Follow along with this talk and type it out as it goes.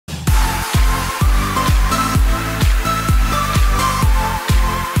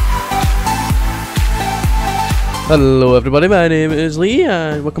Hello everybody, my name is Lee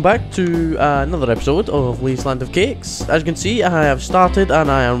and welcome back to another episode of Lee's Land of Cakes. As you can see, I have started and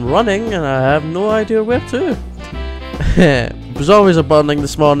I am running and I have no idea where to. It was always a burning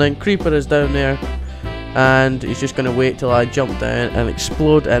this morning. Creeper is down there and he's just going to wait till I jump down and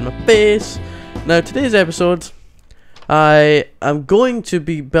explode in my face. Now today's episode, I am going to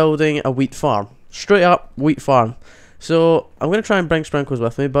be building a wheat farm. Straight up wheat farm. So, I'm going to try and bring Sprinkles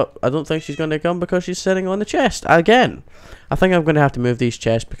with me, but I don't think she's going to come because she's sitting on the chest again. I think I'm going to have to move these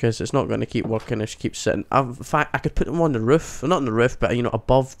chests because it's not going to keep working if she keeps sitting. In fact, I could put them on the roof. Well, not on the roof, but, you know,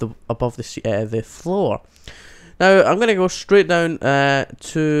 above the floor. Now, I'm going to go straight down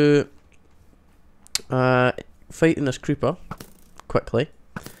to fighting this creeper quickly.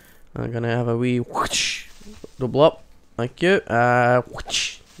 I'm going to have a wee whoosh, double up. Thank you.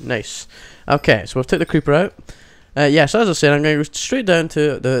 Whoosh. Nice. Okay, so we've took the creeper out. Yes, as I said, I'm going to go straight down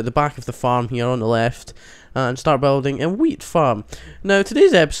to the back of the farm here on the left and start building a wheat farm. Now,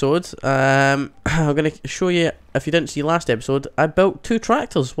 today's episode, I'm going to show you, if you didn't see last episode, I built two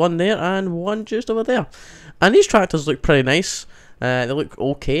tractors, one there and one just over there. And these tractors look pretty nice. They look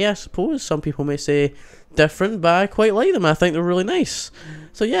okay, I suppose. Some people may say different, but I quite like them. I think they're really nice.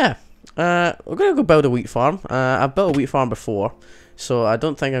 So yeah, we're going to go build a wheat farm. I've built a wheat farm before, so I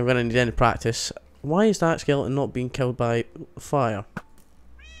don't think I'm going to need any practice. Why is that skeleton not being killed by fire?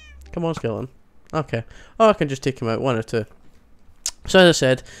 Come on, skeleton. Okay. Oh, I can just take him out, one or two. So as I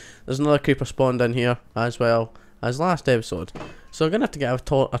said, there's another creeper spawned in here as well as last episode. So I'm going to have to get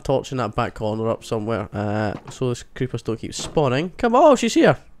a torch in that back corner up somewhere so those creepers don't keep spawning. Come on, she's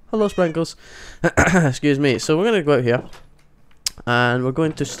here. Hello, Sprinkles. Excuse me. So we're going to go out here and we're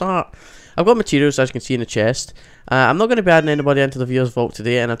going to start. I've got materials, as you can see, in the chest. I'm not going to be adding anybody into the viewers vault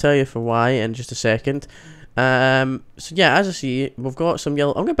today, and I'll tell you for why in just a second. So yeah, as I see, we've got some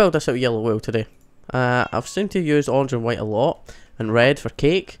yellow. I'm going to build this out of yellow wool today. I've seemed to use orange and white a lot, and red for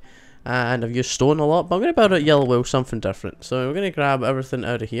cake, and I've used stone a lot, but I'm going to build out yellow wool, something different. So we're going to grab everything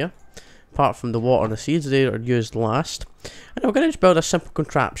out of here, apart from the water and the seeds. They are used last, and we're going to just build a simple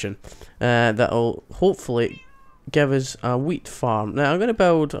contraption that'll hopefully give us a wheat farm. Now I'm gonna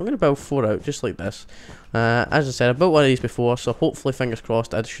build 4 out just like this. As I said, I built one of these before, so hopefully, fingers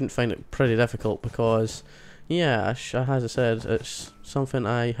crossed, I shouldn't find it pretty difficult because, yeah, as I said, it's something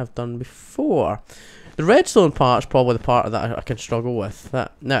I have done before. The redstone part is probably the part that I can struggle with.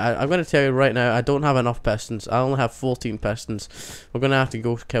 Now I'm going to tell you right now, I don't have enough pistons. I only have 14 pistons. We're going to have to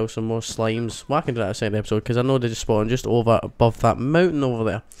go kill some more slimes. Well, I can do that in the second episode because I know they just spawn just above that mountain over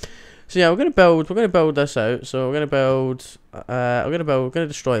there. So yeah, we're gonna build this out. So we're gonna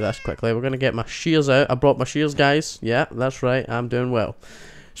destroy this quickly. We're gonna get my shears out. I brought my shears, guys. Yeah, that's right. I'm doing well.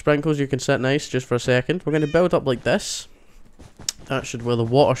 Sprinkles, you can sit nice just for a second. We're gonna build up like this. That should where the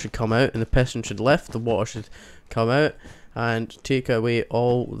water should come out and the piston should lift. The water should come out and take away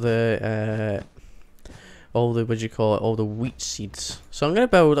all the what do you call it? All the wheat seeds. So I'm gonna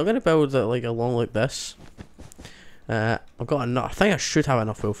build it like along like this. I've got enough. I think I should have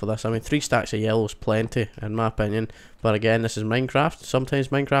enough wool for this. I mean, 3 stacks of yellow is plenty, in my opinion. But again, this is Minecraft. Sometimes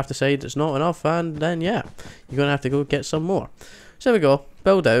Minecraft decides it's not enough, and then yeah, you're gonna have to go get some more. So there we go.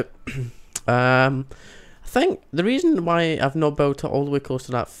 Build out. I think the reason why I've not built it all the way close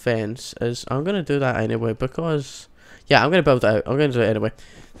to that fence is I'm gonna do that anyway because yeah, I'm gonna build it out. I'm gonna do it anyway.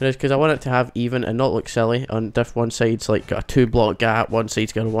 Because I want it to have even and not look silly. On one side's like got a 2-block gap, one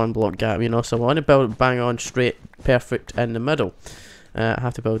side's got a 1-block gap, you know. So I want to build bang on straight, perfect in the middle. I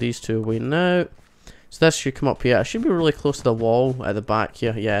have to build these two away now. So this should come up here. It should be really close to the wall at the back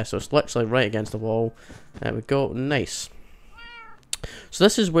here. Yeah, so it's literally right against the wall. There we go. Nice. So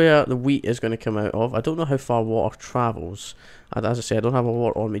this is where the wheat is going to come out of. I don't know how far water travels. As I said, I don't have a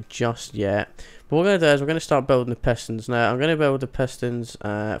water on me just yet. But what we're going to do is we're going to start building the pistons. Now, I'm going to build the pistons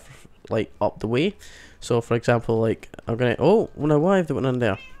like up the way. So, for example, like, I'm going to... Oh, well, now why have they went in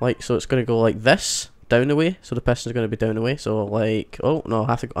there? Like, so it's going to go like this, down the way. So the pistons are going to be down the way. So, like... Oh, no, I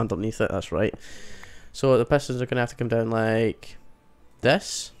have to go underneath it. That's right. So the pistons are going to have to come down like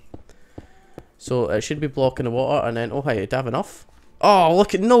this. So it should be blocking the water. And then... Oh, hey, do I have enough? Oh,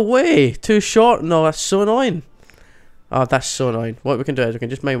 look at... No way! Too short? No, that's so annoying. Oh, that's so annoying. What we can do is we can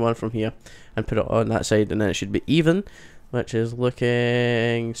just mine one from here and put it on that side, and then it should be even, which is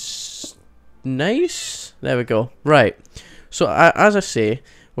looking nice. There we go. Right. So as I say,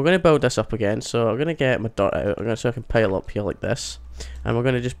 we're going to build this up again. So I'm going to get my dirt out. So I can pile up here like this, and we're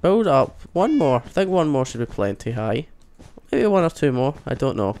going to just build up one more. I think one more should be plenty high. Maybe 1 or 2 more. I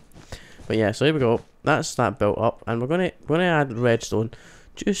don't know. But yeah. So here we go. That's that built up, and we're going to add redstone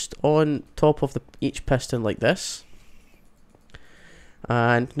just on top of each piston like this.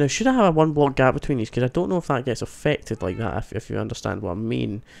 And now, should I have a 1 block gap between these? Because I don't know if that gets affected like that, if you understand what I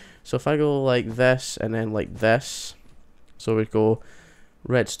mean. So if I go like this, and then like this, so we go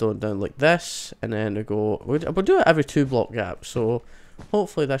redstone down like this, and then we go, we'll do it every 2 block gap, so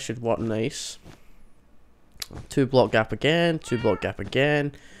hopefully that should work nice. 2 block gap again, 2 block gap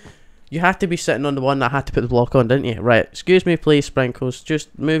again. You had to be sitting on the one that I had to put the block on, didn't you? Right, excuse me please, Sprinkles,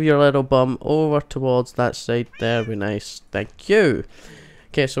 just move your little bum over towards that side there, be nice, thank you.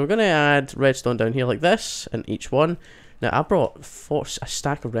 Okay, so we're going to add redstone down here like this, in each one. Now I brought a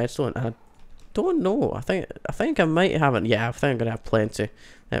stack of redstone, and I don't know, I think I might have it, yeah, I think I'm going to have plenty.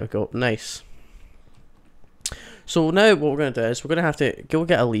 There we go, nice. So now what we're going to do is, we're going to have to go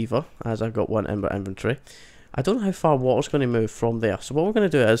get a lever, as I've got one in my inventory. I don't know how far water's going to move from there. So what we're going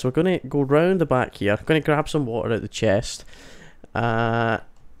to do is, we're going to go round the back here. I'm going to grab some water out the chest.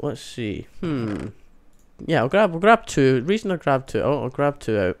 Let's see. Yeah, we'll grab 2. The reason I grabbed 2, I'll grab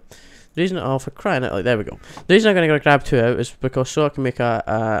 2 out. The reason, oh, for crying out, like, there we go. The reason I'm going to grab 2 out is because so I can make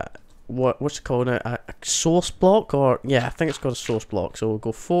what's it called now? A source block, or yeah, I think it's called a source block. So we'll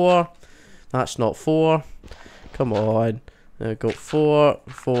go 4. That's not 4. Come on. There we go. 4,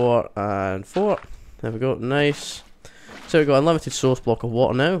 4, and 4. There we go, nice. So we've got an unlimited source block of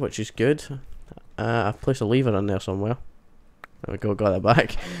water now, which is good. I've placed a lever in there somewhere. There we go, got that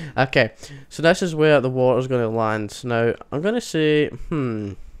back. Okay, so this is where the water's going to land. Now, I'm going to say,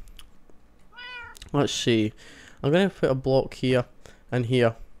 let's see. I'm going to put a block here and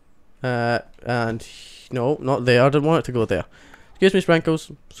here. And, no, not there. I didn't want it to go there. Excuse me,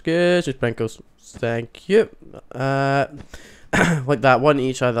 Sprinkles. Excuse me, Sprinkles. Thank you. Like that, one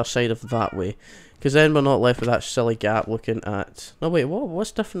each either side of that way. Because then we're not left with that silly gap looking at... No, wait,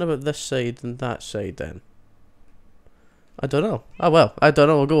 what's different about this side than that side then? I don't know. Oh, well, I don't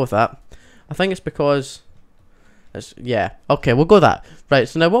know. We'll go with that. I think it's because... yeah. Okay, we'll go with that. Right,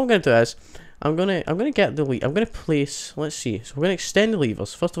 so now what I'm going to do is... I'm gonna get the I'm gonna place... Let's see. So we're going to extend the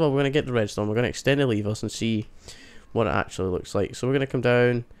levers. First of all, we're going to get the redstone. We're going to extend the levers and see what it actually looks like. So we're going to come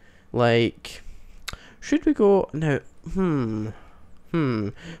down like... Should we go... Now,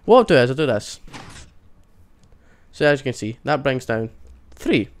 what I'll do is, I'll do this. So as you can see, that brings down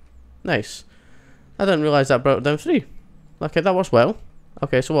 3. Nice. I didn't realise that brought down 3. Okay, that works well.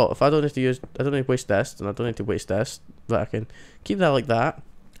 Okay, so what? If I don't need to use... I don't need to waste this, and I don't need to waste this. But I can keep that like that.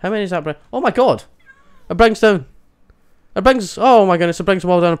 How many does that bring? Oh my god! It brings down... It brings... Oh my goodness, it brings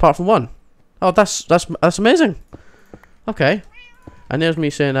them all down apart from 1. Oh, that's amazing. Okay. And there's me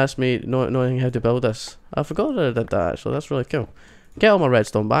saying that's me knowing how to build this. I forgot that I did that actually, that's really cool. Get all my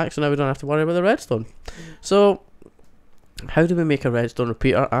redstone back, so now we don't have to worry about the redstone. So, how do we make a redstone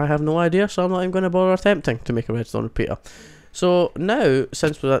repeater? I have no idea, so I'm not even going to bother attempting to make a redstone repeater. So, now,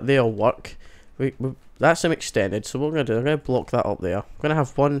 since they all work, that's them extended, so what I'm going to do, I'm going to block that up there. I'm going to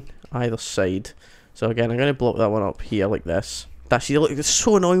have one either side. So again, I'm going to block that one up here like this. That's, see, look, it's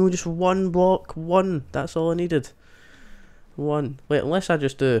so annoying with just 1 block, 1, that's all I needed. 1. Wait, unless I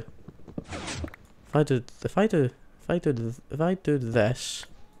just do... If I do this...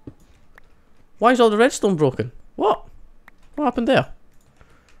 Why is all the redstone broken? What? What happened there?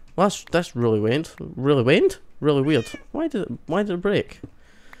 Well, that's really weird. Really weird. Why did it break?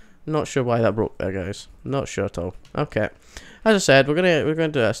 Not sure why that broke there, guys. Not sure at all. Okay. As I said, we're gonna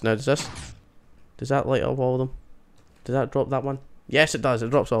do this now. Does that light up all of them? Does that drop that one? Yes, it does. It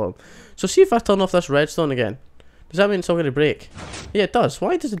drops all of them. So see if I turn off this redstone again. Does that mean it's all gonna break? Yeah, it does.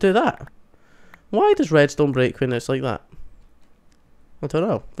 Why does it do that? Why does redstone break when it's like that? I don't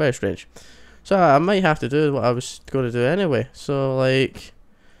know. Very strange. So I might have to do what I was going to do anyway. So like,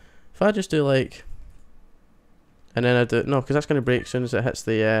 if I just do like, and then I do no, because that's going to break as soon as it hits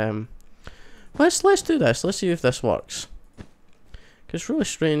the. Let's do this. Let's see if this works. Because it's really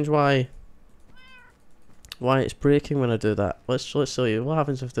strange why it's breaking when I do that. Let's show you what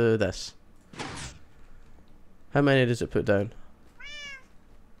happens if I do this. How many does it put down?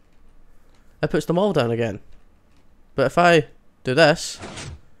 It puts them all down again. But if I do this,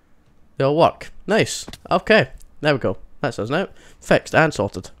 they'll work. Nice. Okay. There we go. That's us now. Fixed and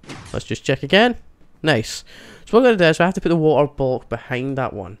sorted. Let's just check again. Nice. So what we're going to do is we have to put the water block behind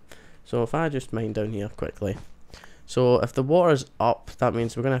that one. So if I just mine down here quickly. So if the water is up, that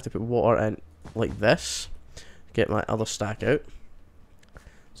means we're going to have to put water in like this. Get my other stack out.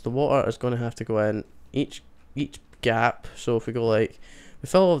 So the water is going to have to go in each gap. So if we go like, we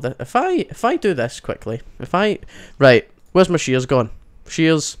fill all of the, if I do this quickly, right, where's my shears gone?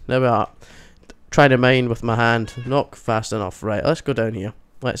 Shears, there we are. Trying to mine with my hand, not fast enough. Right, let's go down here.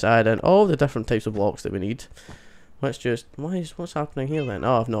 Let's add in all the different types of blocks that we need. Let's just, what's happening here then?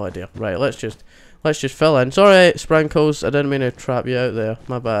 Oh, I've no idea. Right, let's just fill in. Sorry, Sprinkles, I didn't mean to trap you out there.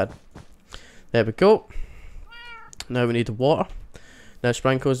 My bad. There we go. Now we need the water. Now,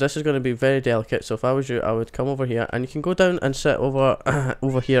 Sprinkles, this is going to be very delicate, so if I was you, I would come over here, and you can go down and sit over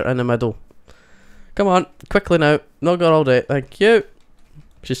over here in the middle. Come on, quickly now. Not got all day. Thank you.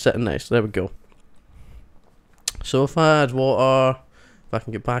 She's sitting nice. There we go. So if I had water, if I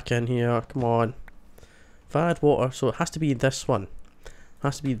can get back in here, come on. If I had water, so it has to be this one. It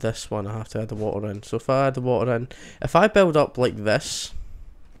has to be this one. I have to add the water in. So if I add the water in, if I build up like this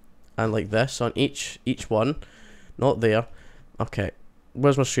and like this on each one, not there. Okay,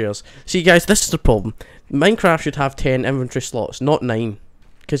 where's my shares? See, guys, this is the problem. Minecraft should have 10 inventory slots, not 9.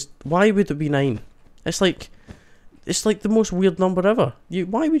 Because why would it be 9? It's like the most weird number ever.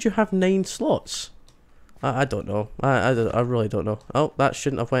 Why would you have 9 slots? I don't know. I really don't know. Oh, that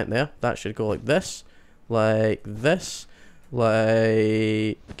shouldn't have went there. That should go like this. Like this,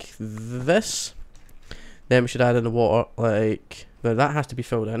 like this. Then we should add in the water, like, now that has to be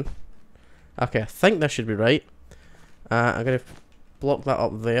filled in. Okay, I think that should be right. I'm going to block that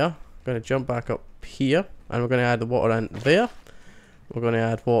up there. I'm going to jump back up here, and we're going to add the water in there. We're going to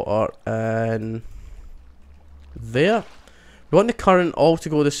add water in there. We want the current all to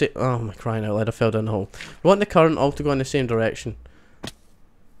go the same. Oh my crying out loud! I fell down the hole. We want the current all to go in the same direction.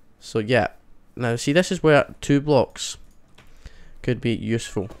 So yeah. Now see, this is where 2 blocks could be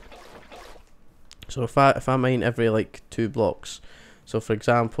useful. So if I mine every like 2 blocks, so for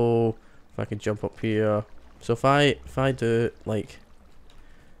example, if I can jump up here, so if I do like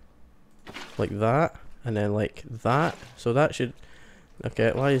that and then like that, so that should,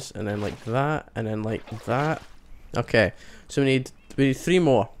 okay, and then like that and then like that. Okay, so we need 3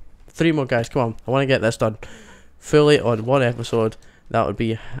 more, guys. Come on, I want to get this done fully on one episode. That would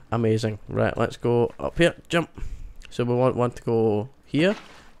be amazing. Right, let's go up here. Jump. So we want to go here.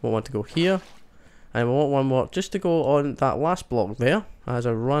 We want to go here. And we want one more just to go on that last block there. As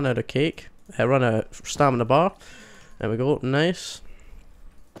I run out of cake. I run out of stamina bar. There we go. Nice.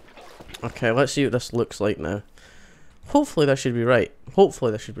 Okay, let's see what this looks like now. Hopefully that should be right.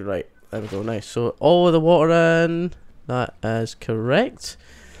 Hopefully this should be right. There we go. Nice. So all of the water in. That is correct.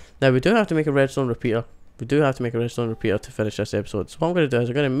 Now we do have to make a redstone repeater. We do have to make a redstone repeater to finish this episode. So what I'm going to do is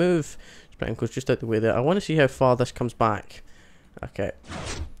I'm going to move Sprinkles just out the way there. I want to see how far this comes back. Okay.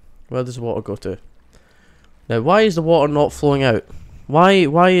 Where does the water go to? Now, why is the water not flowing out? Why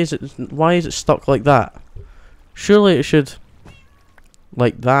is it stuck like that? Surely it should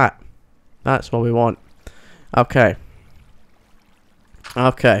like that. That's what we want. Okay.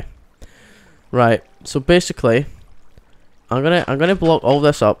 Okay. Right. So basically, I'm gonna block all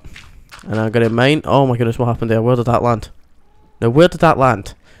this up. And I'm going to mine. Oh my goodness, what happened there? Where did that land? Now, where did that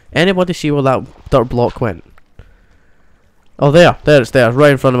land? Anybody see where that dirt block went? Oh, there. There it's there.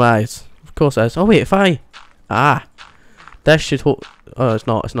 Right in front of my eyes. Of course it is. Oh, wait, if I... Ah. This should hold... Oh, it's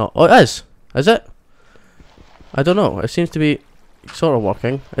not. It's not. Oh, it is. Is it? I don't know. It seems to be sort of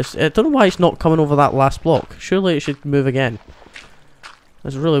working. I don't know why it's not coming over that last block. Surely it should move again.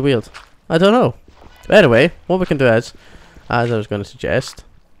 That's really weird. I don't know. But anyway, what we can do is, as I was going to suggest...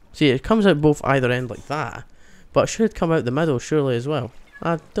 See, it comes out both either end like that, but it should come out the middle surely as well.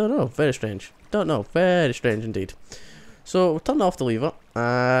 I don't know. Very strange. Don't know. Very strange indeed. So, we'll turn off the lever.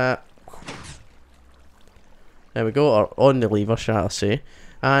 There we go. Or on the lever, shall I say.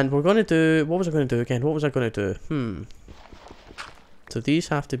 And we're going to do... What was I going to do again? What was I going to do? So, these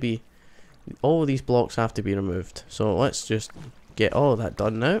have to be... All of these blocks have to be removed. So, let's just get all of that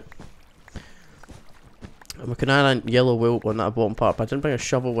done now. And we can add a yellow wool on that bottom part, but I didn't bring a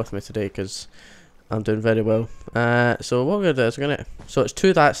shovel with me today because I'm doing very well. So what we're going to do is we're going to... So it's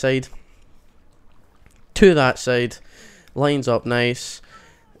to that side. To that side. Lines up nice.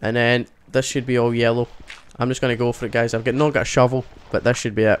 And then this should be all yellow. I'm just going to go for it, guys. I've not got a shovel, but this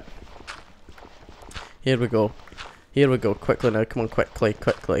should be it. Here we go. Here we go. Quickly now. Come on, quickly,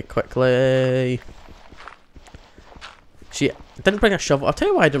 quickly, quickly. See, I didn't bring a shovel. I'll tell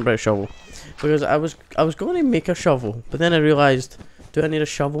you why I didn't bring a shovel. Because I was going to make a shovel, but then I realised, do I need a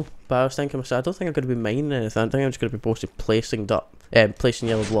shovel? But I was thinking myself, I don't think I'm going to be mining anything. I think I'm just going to be mostly placing placing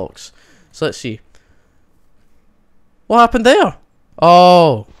yellow blocks. So let's see. What happened there?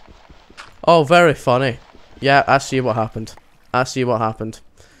 Oh, very funny. Yeah, I see what happened. I see what happened.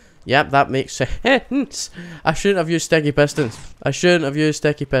 Yep, that makes sense. I shouldn't have used sticky pistons. I shouldn't have used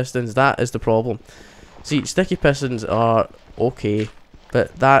sticky pistons. That is the problem. See, sticky pistons are okay.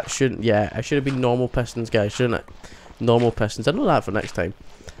 But that shouldn't, yeah, it should have been normal pistons, guys, shouldn't it? Normal pistons. I know that for next time.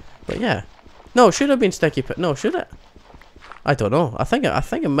 But yeah. No, it should have been sticky pistons. No, should it? I don't know. I think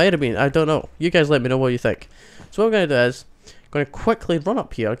it might have been. I don't know. You guys let me know what you think. So what we're going to do is, going to quickly run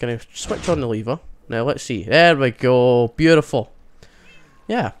up here, going to switch on the lever. Now let's see, there we go, beautiful.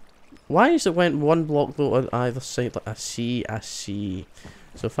 Yeah, why is it went one block though on either side? Like, I see.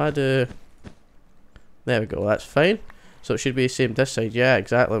 So if I do, there we go, that's fine. So it should be the same this side, yeah,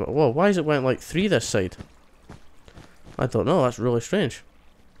 exactly. But whoa, why is it went like 3 this side? I don't know, that's really strange.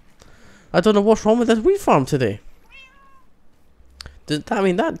 I don't know what's wrong with this wheat farm today. I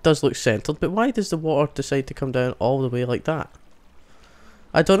mean, that does look centered, but why does the water decide to come down all the way like that?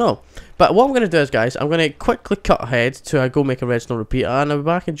 I don't know. But what I'm going to do is, guys, I'm going to quickly cut ahead to go make a redstone repeater, and I'll be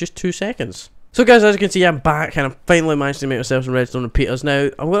back in just 2 seconds. So guys, as you can see, I'm back, and I've finally managed to make myself some redstone repeaters. Now,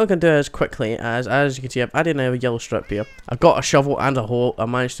 what I'm going to do is quickly, as you can see, I've added now a yellow strip here. I've got a shovel and a hoe. I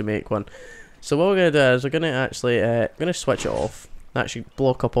managed to make one. So what we're going to do is, we're going to actually, switch it off. Actually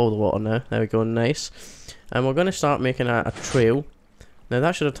block up all the water now. There we go, nice. And we're going to start making a trail. Now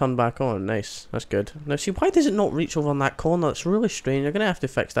that should have turned back on. Nice, that's good. Now see, why does it not reach over on that corner? That's really strange. I'm going to have to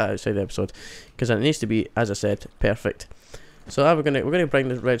fix that outside the episode, because it needs to be, as I said, perfect. So we're going to bring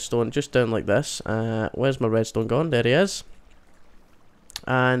the redstone just down like this. Where's my redstone gone? There he is.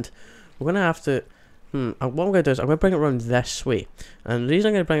 And we're going to have to... what I'm going to do is I'm going to bring it around this way. And the reason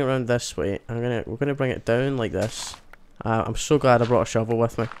I'm going to bring it around this way, we're going to bring it down like this. I'm so glad I brought a shovel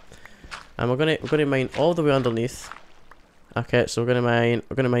with me. And we're going to mine all the way underneath. Okay, so we're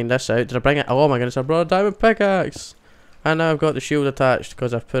gonna mine this out. Did I bring it? Oh my goodness, I brought a diamond pickaxe! And now I've got the shield attached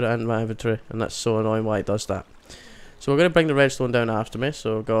because I've put it in my inventory, and that's so annoying why it does that. So we're gonna bring the redstone down after me,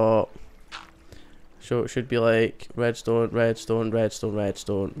 so we've got... So it should be like redstone.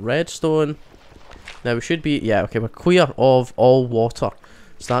 Now we should be... Yeah, okay, we're clear of all water.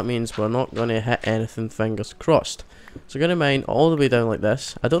 So that means we're not gonna hit anything, fingers crossed. So we're gonna mine all the way down like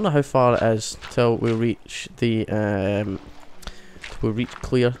this. I don't know how far it is till we reach the... We'll reach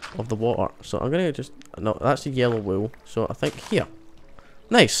clear of the water. So I'm gonna just... No, that's the yellow wool. So I think here.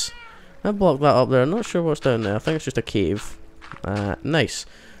 Nice. I blocked that up there. I'm not sure what's down there. I think it's just a cave. Nice.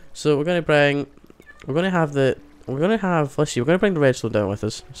 So we're gonna bring... We're gonna have the... We're gonna have... Let's see. We're gonna bring the redstone down with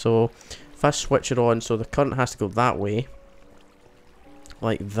us. So if I switch it on, so the current has to go that way.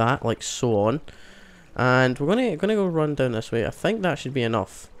 Like that. Like so on. And we're gonna go run down this way. I think that should be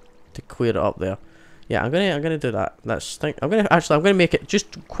enough to clear it up there. Yeah, I'm gonna do that. I'm gonna make it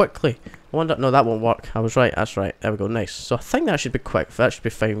just quickly. I wonder, no, that won't work. I was right. That's right. There we go. Nice. So I think that should be quick. That should be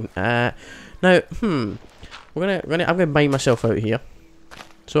fine. Now, I'm gonna mine myself out here,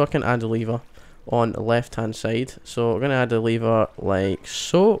 so I can add a lever on the left hand side. So we're gonna add a lever like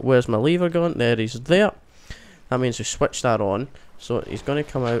so. Where's my lever gone? There he's there. That means we switch that on. So he's gonna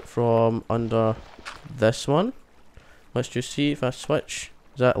come out from under this one. Let's just see if I switch.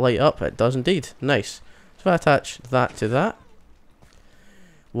 Does that light up? It does indeed. Nice. So if I attach that to that.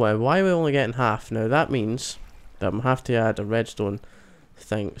 Well, why are we only getting half? Now that means that I'm going to have to add a redstone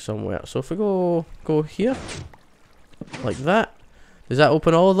thing somewhere. So if we go here. Like that. Does that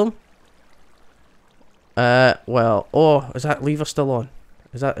open all of them? Well, oh, is that lever still on?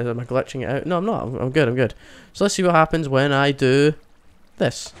 Am I glitching it out? No, I'm not. I'm good. So let's see what happens when I do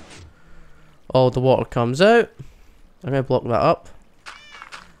this. All the water comes out. I'm going to block that up.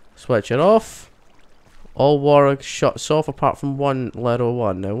 Switch it off. All water shuts off apart from one little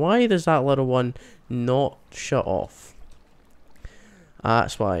one. Now, why does that little one not shut off?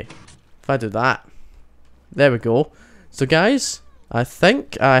 That's why. If I do that. There we go. So, guys, I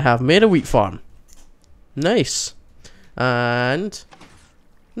think I have made a wheat farm. Nice. And...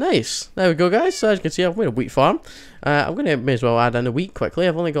 Nice. There we go, guys. So, as you can see, I've made a wheat farm. I'm going to may as well add in the wheat quickly.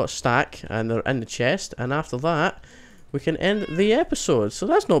 I've only got a stack, and they're in the chest. And after that... we can end the episode. So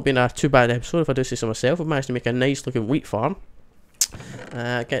that's not been a too bad episode if I do say so myself. We've managed to make a nice looking wheat farm.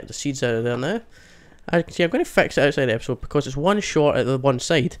 Get the seeds out of there now. As you can see, I'm going to fix it outside the episode because it's one short at the one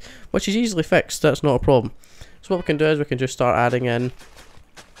side, which is easily fixed. That's not a problem. So what we can do is we can just start adding in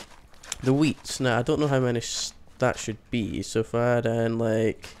the wheats. Now I don't know how many that should be. So if I add in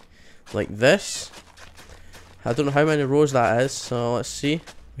like this, I don't know how many rows that is. So let's see.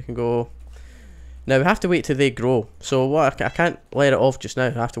 We can go. Now we have to wait till they grow. So what I can't let it off just now. I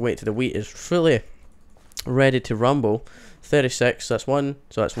have to wait till the wheat is fully ready to rumble. 36. That's 1.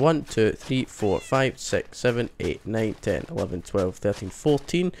 So that's 1, 2, 3, 4, 5, 6, 7, 8, 9, 10, 11, 12, 13,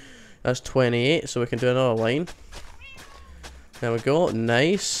 14. That's 28. So we can do another line. There we go.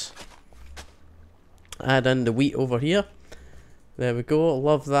 Nice. Add in the wheat over here. There we go.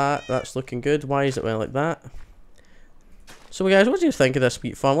 Love that. That's looking good. Why is it went like that? So guys, what do you think of this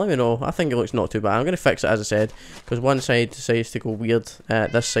wheat farm? Let me know. I think it looks not too bad. I'm going to fix it as I said, because one side decides to go weird,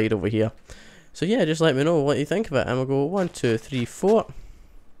 this side over here. So yeah, just let me know what you think of it. And we'll go 1, 2, 3, 4.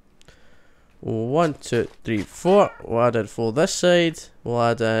 1, 2, 3, 4. We'll add in 4 this side. We'll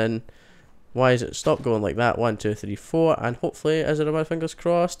add in. Why is it stop going like that? 1, 2, 3, 4, and hopefully, as I have my fingers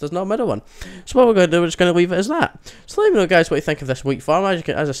crossed, there's not a middle one. So what we're going to do, we're just going to leave it as that. So let me know, guys, what you think of this wheat farm.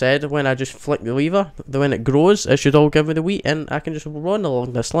 As I said, when I just flick the lever, when it grows, it should all give me the wheat, and I can just run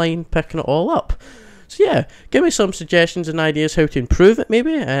along this line, picking it all up. So yeah, give me some suggestions and ideas how to improve it,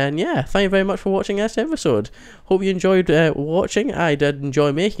 maybe. And yeah, thank you very much for watching this episode. Hope you enjoyed watching. I did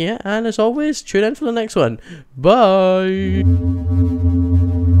enjoy making it, and as always, tune in for the next one. Bye.